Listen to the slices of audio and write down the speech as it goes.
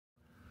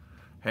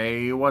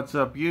Hey, what's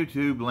up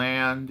YouTube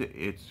land?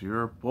 It's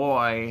your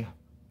boy,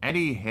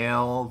 Eddie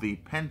Hill, the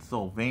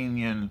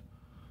Pennsylvanian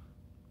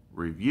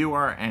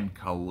reviewer and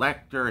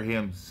collector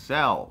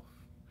himself.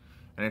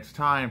 And it's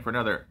time for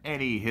another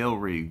Eddie Hill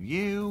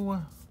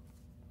review.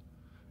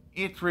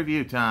 It's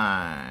review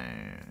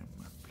time,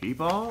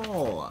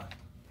 people.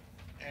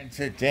 And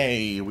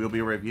today we'll be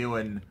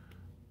reviewing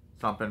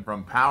something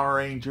from Power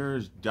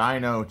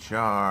Rangers-Dino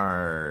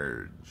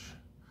Charge.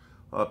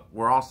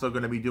 We're also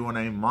going to be doing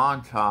a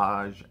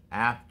montage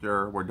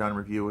after we're done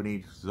reviewing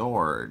each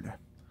Zord.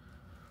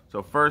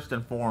 So first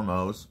and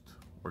foremost,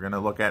 we're going to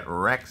look at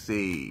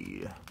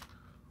Rexy,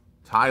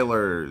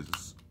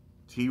 Tyler's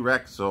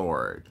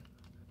T-Rex-Sword.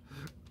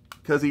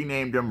 Because he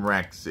named him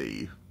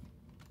Rexy.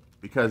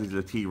 Because he's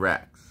a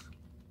T-Rex.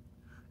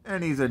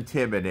 And he's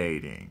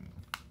intimidating.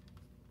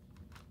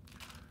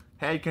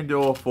 Head can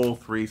do a full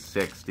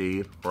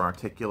 360 for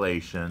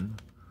articulation.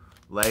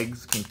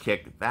 Legs can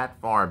kick that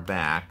far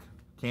back.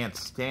 Can't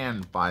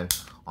stand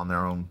on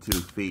their own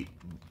 2 feet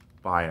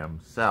by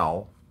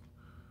himself.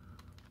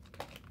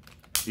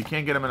 You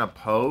can't get him in a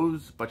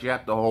pose, but you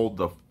have to hold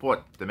the foot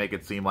to make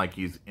it seem like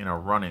he's in a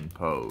running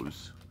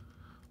pose.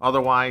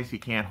 Otherwise, he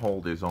can't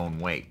hold his own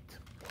weight.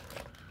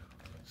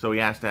 So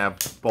he has to have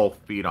both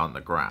feet on the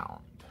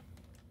ground.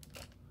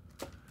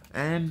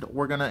 And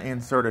we're going to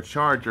insert a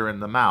charger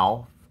in the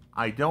mouth.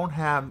 I don't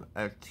have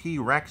a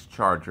T-Rex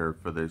charger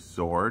for this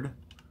Zord,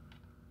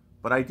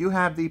 but I do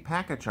have the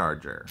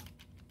Pack-A-Charger.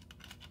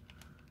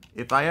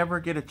 If I ever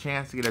get a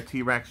chance to get a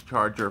T-Rex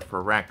charger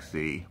for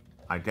Rexy,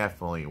 I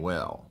definitely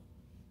will.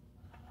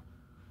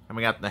 And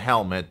we got the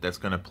helmet that's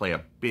going to play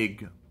a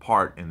big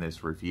part in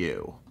this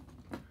review.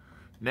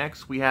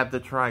 Next, we have the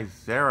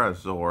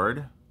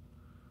Tricerat.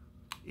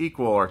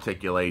 Equal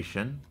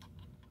articulation.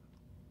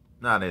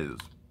 Not as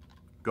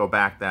go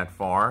back that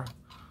far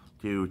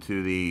due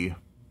to the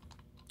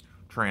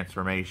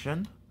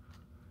transformation.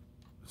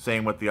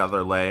 Same with the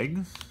other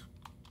legs.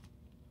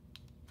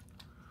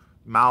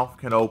 Mouth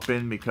can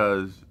open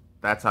because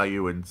that's how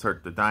you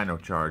insert the Dino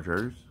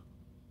Chargers.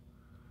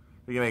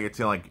 You can make it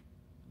seem like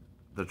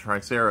the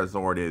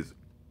Tricerat is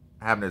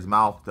having his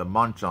mouth to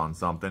munch on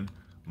something.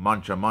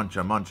 Muncha,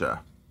 muncha, muncha.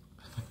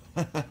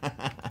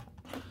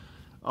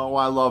 Oh,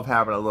 I love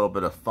having a little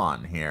bit of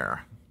fun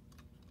here.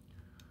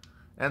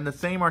 And the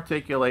same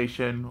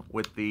articulation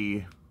with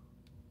the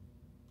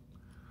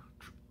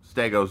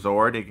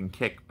Stegosaur. It can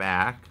kick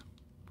back.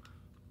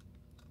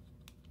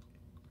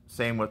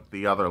 Same with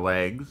the other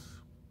legs.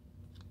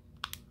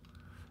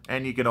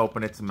 And you can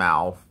open its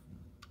mouth.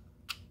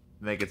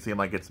 Make it seem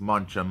like it's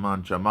muncha,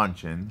 muncha,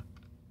 munchin'.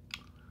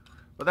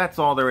 But that's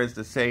all there is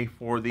to say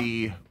for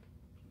the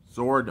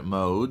Zord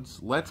modes.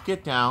 Let's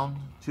get down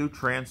to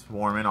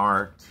transforming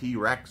our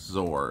T-Rex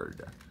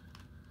Zord.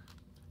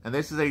 And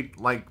this is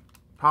like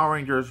Power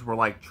Rangers were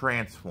like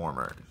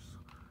Transformers.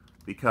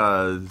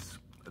 Because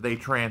they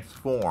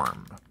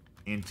transform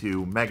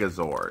into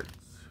Megazords.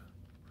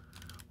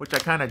 Which I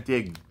kind of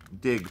dig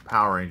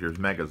Power Rangers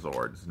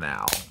Megazords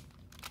now.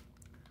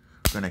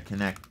 I'm going to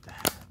connect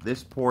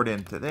this port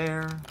into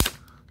there.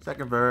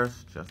 Second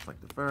verse, just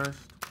like the first.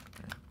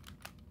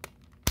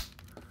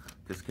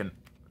 Just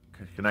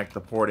connect the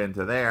port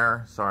into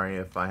there. Sorry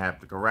if I have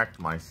to correct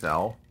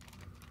myself.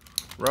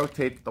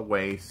 Rotate the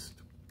waist.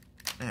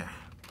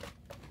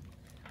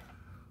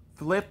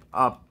 Flip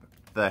up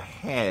the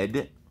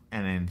head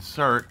and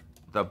insert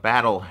the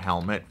battle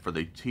helmet for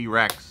the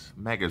T-Rex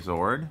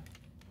Megazord.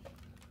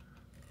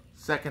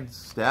 Second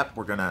step,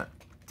 we're going to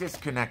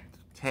disconnect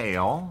the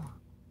tail,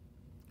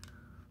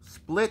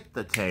 split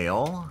the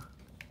tail,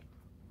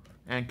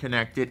 and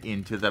connect it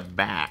into the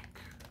back.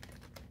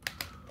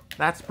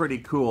 That's pretty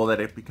cool that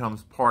it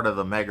becomes part of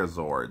the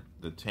Megazord,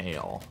 the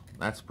tail.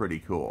 That's pretty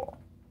cool.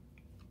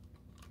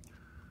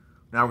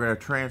 Now we're going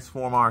to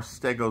transform our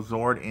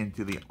Stegosaur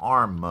into the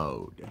arm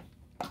mode.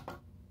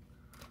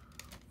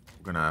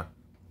 We're going to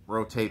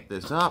rotate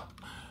this up,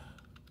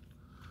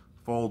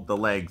 fold the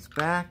legs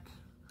back,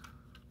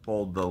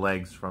 fold the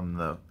legs from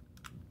the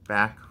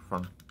back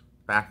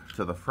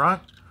to the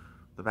front,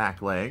 the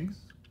back legs.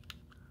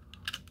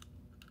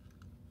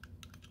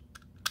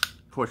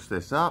 Push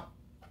this up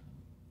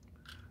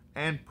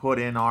and put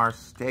in our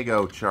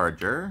Stego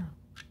charger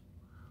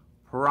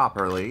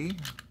properly.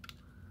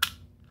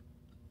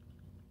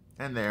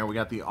 And there we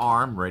got the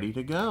arm ready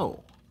to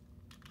go.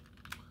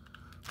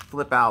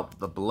 Flip out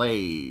the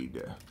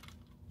blade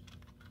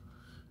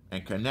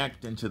and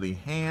connect into the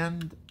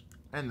hand,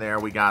 and there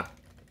we got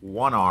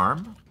one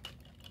arm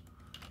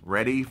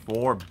ready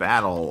for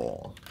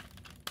battle.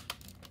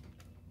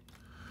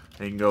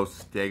 And you can go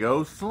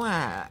Stego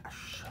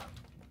slash.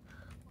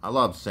 I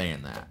love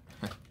saying that.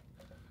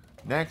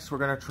 Next, we're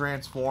going to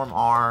transform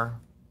our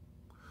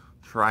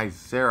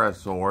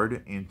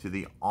Tricerat into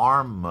the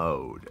arm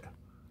mode.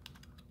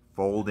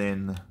 Fold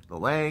in the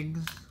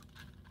legs.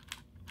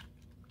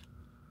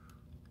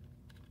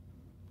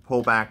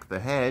 Pull back the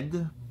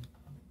head.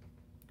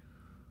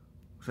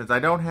 Since I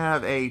don't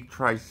have a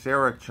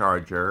Tricerat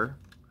charger,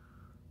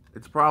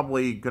 It's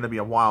probably going to be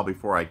a while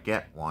before I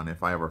get one,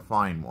 if I ever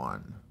find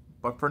one.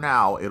 But for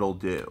now, it'll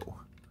do.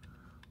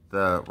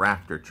 The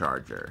Raptor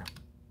Charger.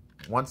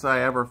 Once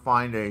I ever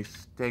find a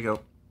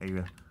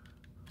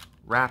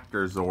Raptor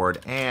Zord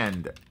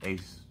and a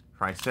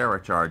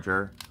Tricerat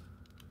Charger,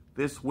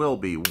 this will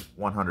be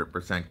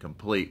 100%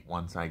 complete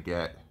once I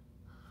get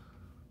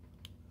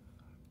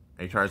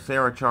a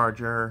Tricerat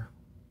Charger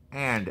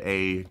and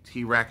a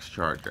T-Rex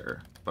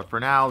Charger. But for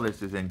now,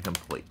 this is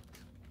incomplete.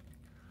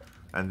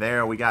 And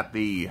there we got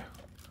the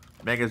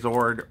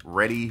Megazord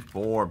ready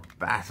for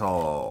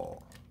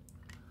battle.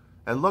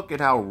 And look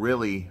at how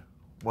really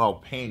well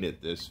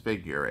painted this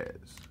figure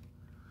is.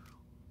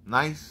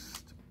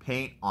 Nice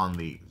paint on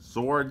the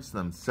Zords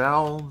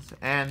themselves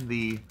and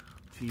the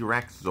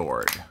T-Rex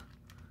Zord,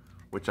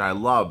 which I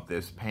love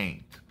this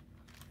paint.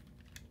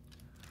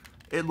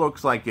 It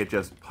looks like it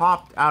just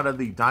popped out of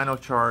the Dino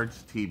Charge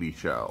TV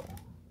show,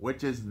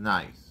 which is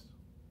nice.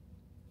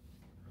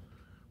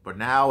 But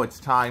now it's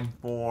time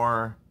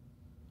for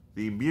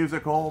the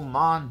musical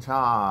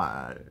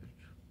montage.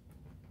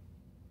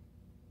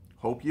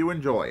 Hope you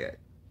enjoy it.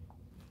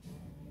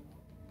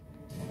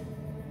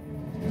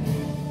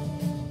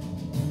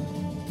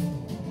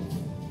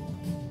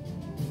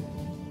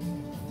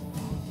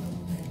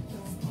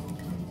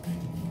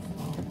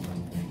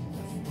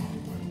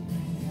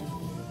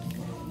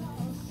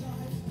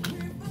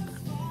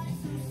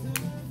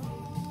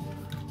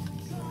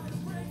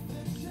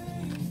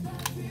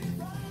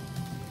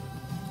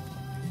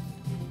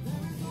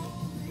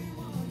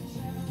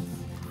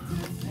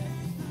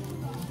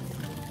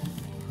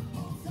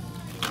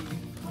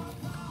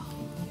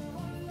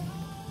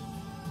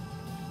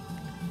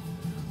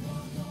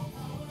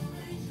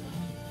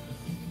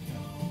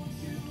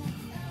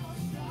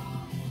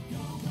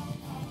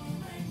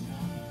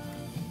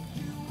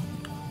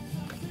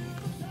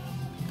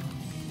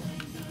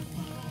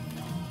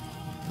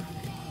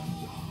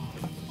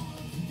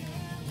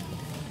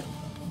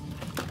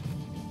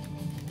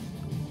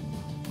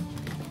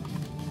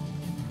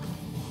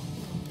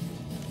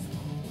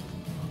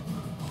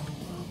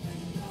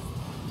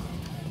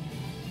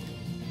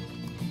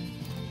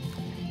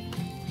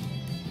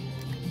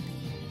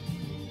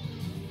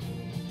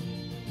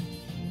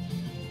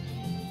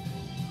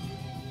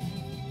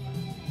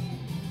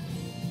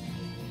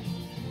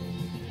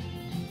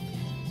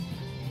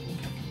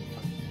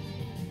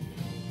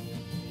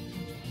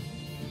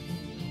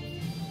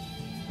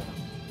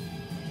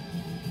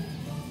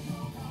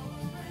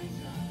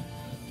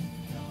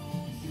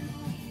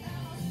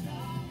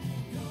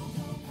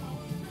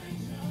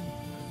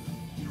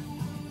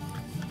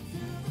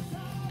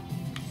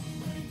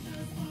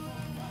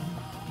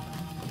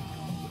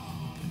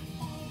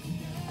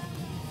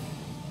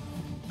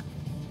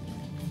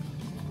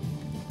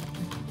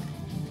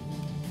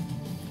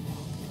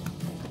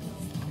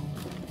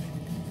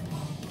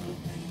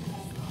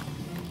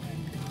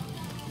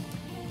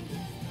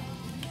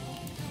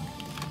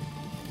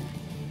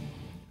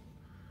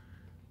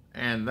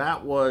 And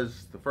that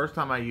was the first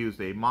time I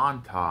used a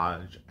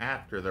montage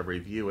after the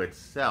review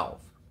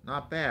itself.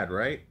 Not bad,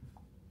 right?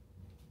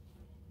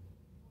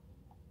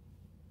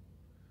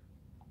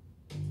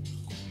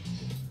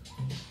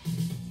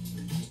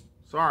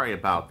 Sorry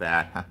about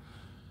that.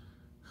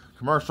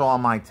 Commercial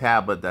on my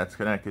tablet that's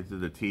connected to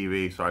the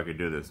TV so I could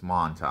do this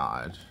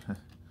montage.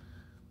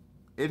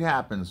 It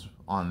happens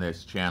on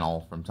this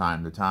channel from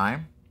time to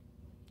time.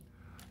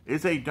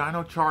 Is a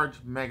Dino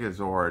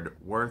Charge-Megazord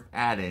worth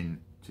adding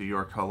to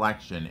your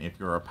collection if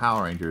you're a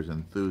Power Rangers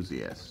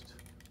enthusiast?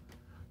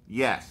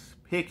 Yes,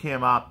 pick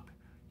him up.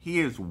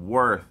 He is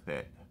worth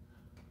it.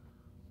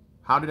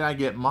 How did I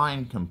get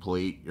mine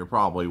complete, you're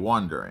probably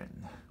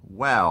wondering.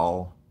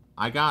 Well,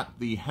 I got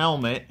the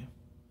helmet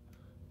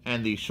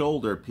and the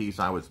shoulder piece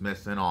I was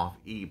missing off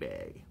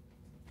eBay.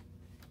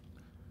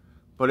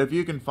 But if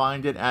you can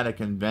find it at a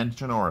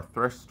convention or a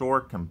thrift store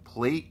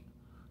complete,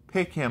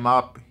 pick him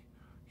up.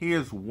 He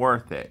is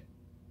worth it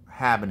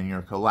having in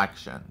your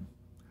collection.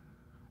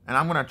 And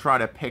I'm going to try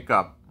to pick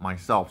up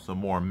myself some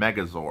more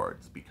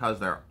Megazords because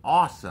they're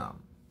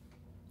awesome.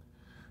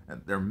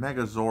 And their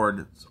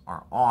Megazords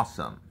are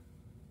awesome.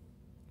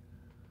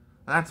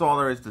 And that's all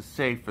there is to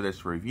say for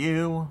this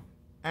review.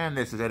 And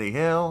this is Eddie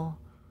Hill.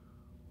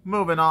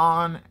 Moving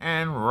on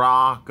and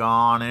rock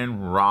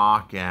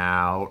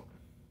out.